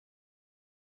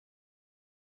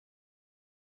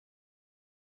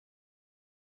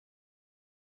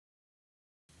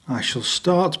I shall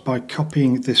start by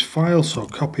copying this file, so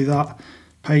copy that,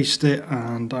 paste it,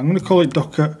 and I'm going to call it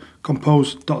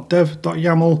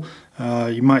dockercompose.dev.yaml.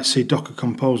 You might see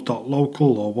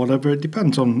dockercompose.local or whatever, it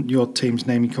depends on your team's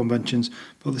naming conventions,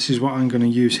 but this is what I'm going to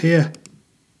use here.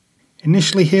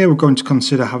 Initially here we're going to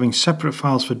consider having separate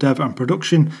files for dev and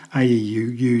production, i.e. you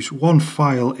use one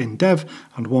file in dev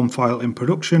and one file in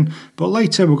production, but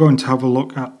later we're going to have a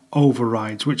look at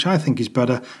overrides, which I think is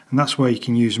better, and that's where you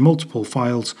can use multiple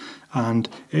files, and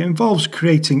it involves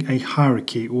creating a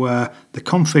hierarchy where the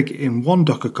config in one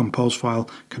Docker Compose file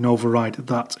can override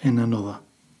that in another.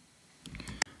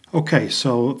 Okay,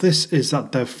 so this is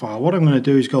that dev file. What I'm going to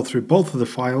do is go through both of the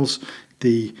files,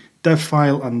 the dev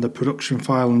file and the production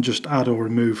file, and just add or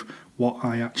remove what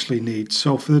I actually need.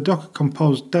 So for the Docker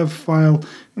Compose dev file, I'm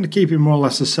going to keep it more or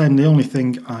less the same. The only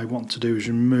thing I want to do is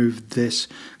remove this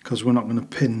because we're not going to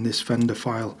pin this vendor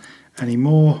file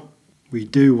anymore. We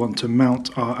do want to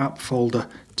mount our app folder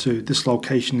to this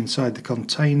location inside the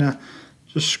container.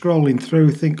 Just scrolling through,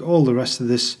 I think all the rest of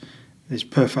this is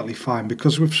perfectly fine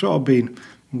because we've sort of been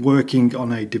working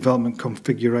on a development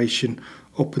configuration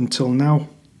up until now.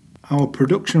 Our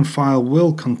production file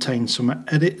will contain some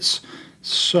edits,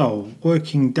 so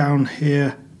working down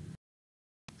here,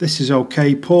 this is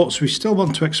okay. Ports, we still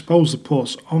want to expose the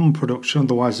ports on production,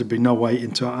 otherwise there'd be no way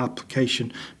into our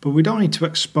application, but we don't need to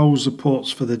expose the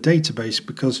ports for the database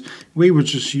because we were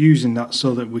just using that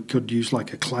so that we could use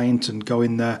like a client and go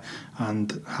in there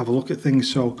and have a look at things,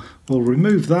 so we'll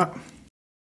remove that.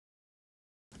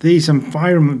 These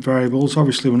environment variables,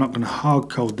 obviously we're not going to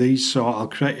hard code these, so I'll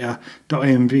create a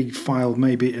 .env file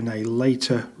maybe in a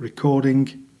later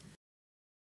recording.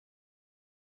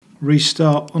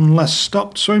 Restart unless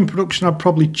stopped. So in production I'd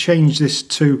probably change this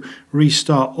to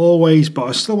restart always, but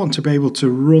I still want to be able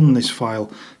to run this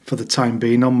file for the time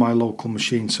being on my local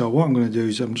machine. So what I'm going to do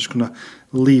is I'm just going to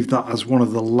leave that as one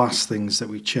of the last things that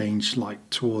we change, like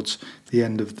towards the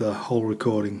end of the whole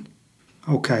recording.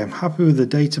 Okay, I'm happy with the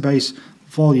database.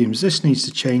 Volumes, this needs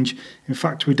to change. In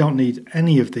fact, we don't need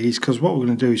any of these because what we're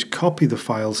going to do is copy the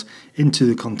files into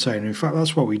the container. In fact,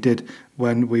 that's what we did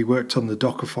when we worked on the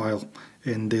Docker file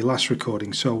in the last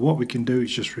recording. So what we can do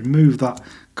is just remove that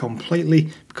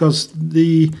completely, because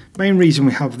the main reason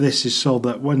we have this is so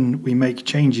that when we make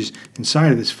changes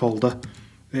inside of this folder,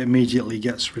 it immediately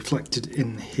gets reflected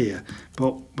in here.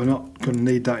 But we're not going to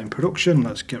need that in production.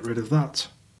 Let's get rid of that.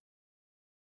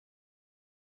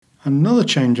 Another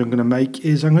change I'm going to make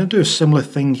is I'm going to do a similar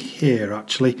thing here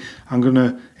actually. I'm going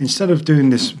to, instead of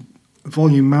doing this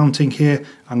volume mounting here,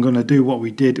 I'm going to do what we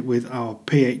did with our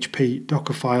PHP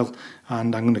Docker file,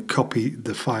 and I'm going to copy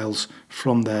the files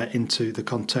from there into the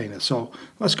container. So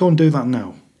let's go and do that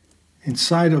now.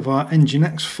 Inside of our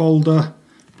Nginx folder,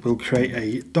 we'll create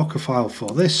a Docker file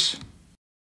for this.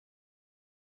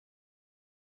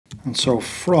 And so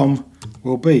from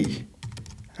will be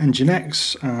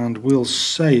Nginx, and we'll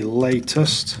say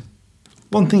latest.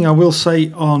 One thing I will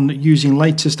say on using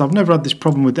latest, I've never had this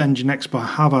problem with Nginx, but I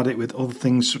have had it with other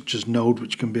things such as Node,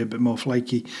 which can be a bit more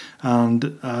flaky, and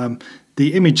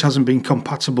the image hasn't been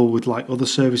compatible with like other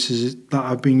services that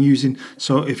I've been using.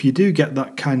 So if you do get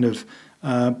that kind of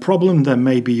problem, then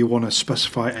maybe you want to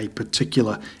specify a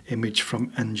particular image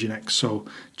from Nginx. So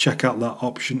check out that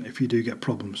option if you do get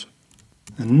problems.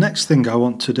 The next thing I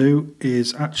want to do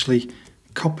is actually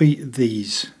copy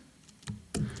these.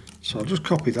 So I'll just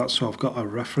copy that so I've got a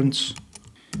reference.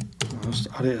 I'll just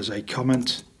add it as a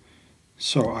comment.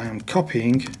 So I am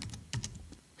copying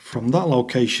from that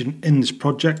location in this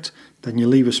project, then you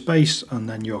leave a space and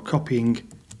then you're copying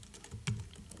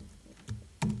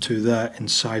to there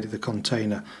inside the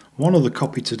container. One other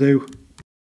copy to do.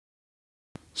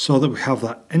 So that we have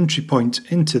that entry point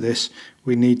into this,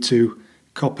 we need to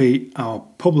copy our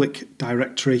public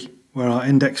directory where our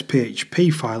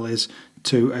index.php file is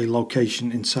to a location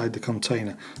inside the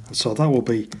container. And so that will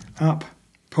be app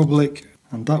public,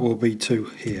 and that will be to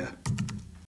here.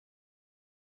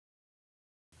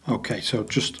 Okay, so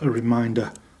just a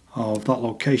reminder of that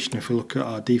location. If we look at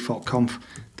our default conf,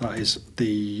 that is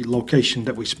the location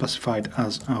that we specified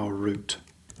as our root.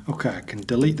 Okay, I can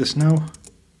delete this now.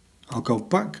 I'll go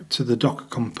back to the Docker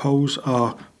Compose,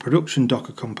 our production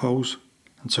Docker Compose.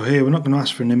 And so here we're not going to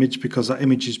ask for an image because that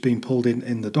image is being pulled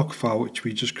in the Docker file which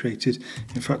we just created.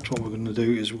 In fact, what we're going to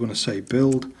do is we're going to say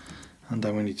build, and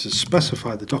then we need to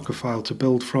specify the Docker file to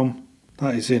build from.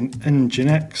 That is in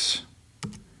Nginx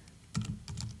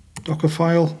Docker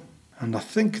file, and I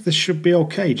think this should be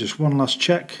okay. Just one last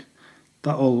check.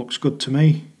 That all looks good to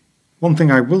me. One thing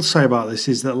I will say about this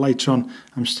is that later on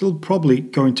I'm still probably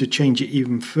going to change it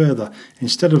even further.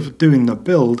 Instead of doing the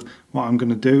build, what I'm going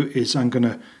to do is I'm going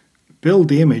to build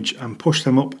the image and push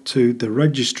them up to the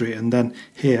registry, and then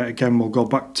here again we'll go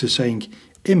back to saying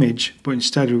image, but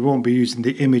instead we won't be using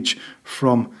the image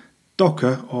from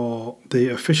Docker or the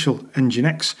official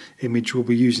Nginx image. We'll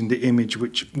be using the image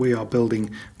which we are building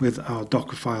with our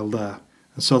Docker file there.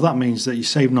 And so that means that you're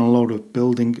saving a load of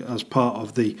building as part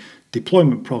of the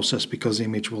deployment process, because the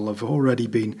image will have already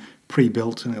been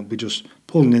pre-built and it'll be just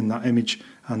pulling in that image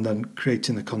and then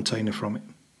creating the container from it.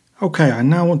 Okay, I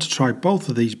now want to try both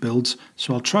of these builds,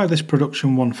 so I'll try this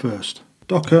production one first.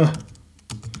 Docker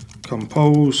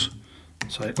compose,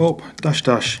 say up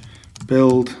 --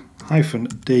 build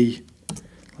 -d.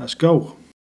 Let's go.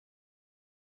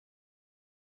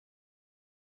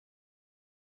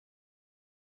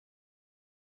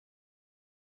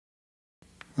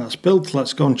 That's built.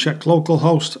 Let's go and check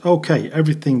localhost. Okay,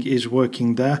 everything is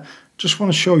working there. Just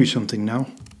want to show you something now.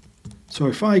 So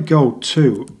if I go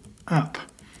to app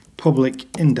public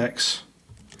index,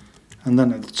 and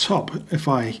then at the top if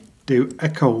I do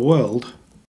echo world,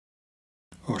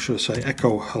 or should I say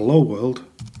echo hello world,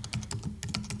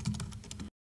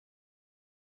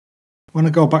 when I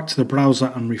go back to the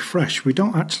browser and refresh, we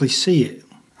don't actually see it.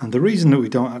 And the reason that we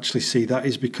don't actually see that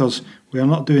is because we are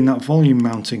not doing that volume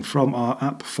mounting from our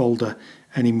app folder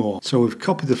anymore. So we've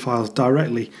copied the files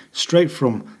directly straight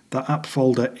from that app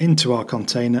folder into our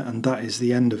container, and that is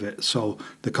the end of it. So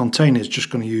the container is just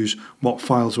going to use what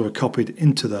files were copied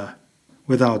into there.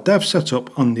 With our dev setup,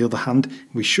 on the other hand,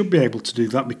 we should be able to do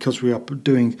that because we are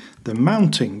doing the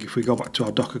mounting. If we go back to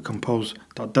our docker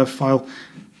compose.dev file,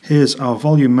 here's our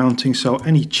volume mounting, so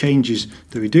any changes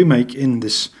that we do make in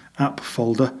this app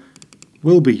folder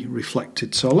will be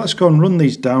reflected. So let's go and run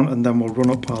these down, and then we'll run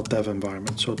up our dev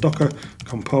environment. So docker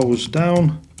compose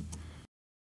down.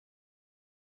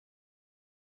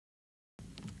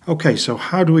 Okay, so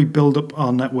how do we build up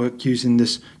our network using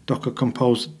this docker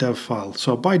compose dev file?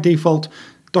 So by default,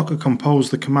 docker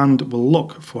compose, the command will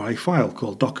look for a file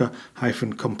called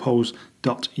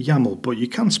docker-compose.yaml, but you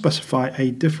can specify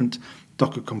a different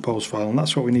docker compose file, and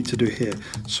that's what we need to do here.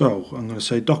 So I'm going to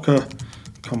say docker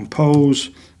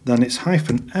compose, then it's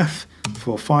 -f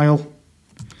for file,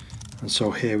 and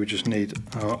so here we just need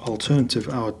our alternative,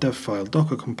 our dev file,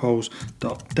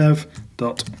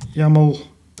 docker-compose.dev.yaml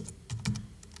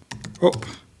up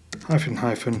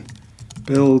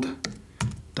 --build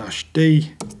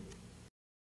 -d.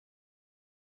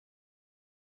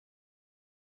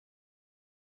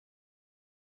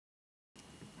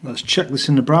 Let's check this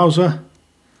in the browser.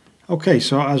 Okay,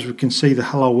 so as we can see the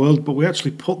hello world, but we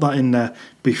actually put that in there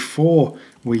before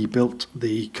we built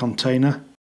the container.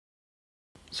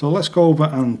 So let's go over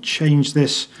and change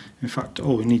this. In fact,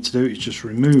 all we need to do is just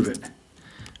remove it.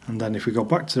 And then if we go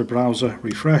back to the browser,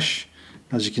 refresh,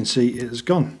 as you can see it has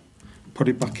gone. Put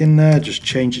it back in there, just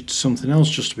change it to something else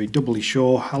just to be doubly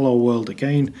sure. Hello world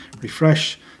again,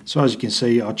 refresh. So as you can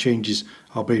see, our changes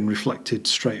are being reflected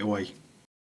straight away.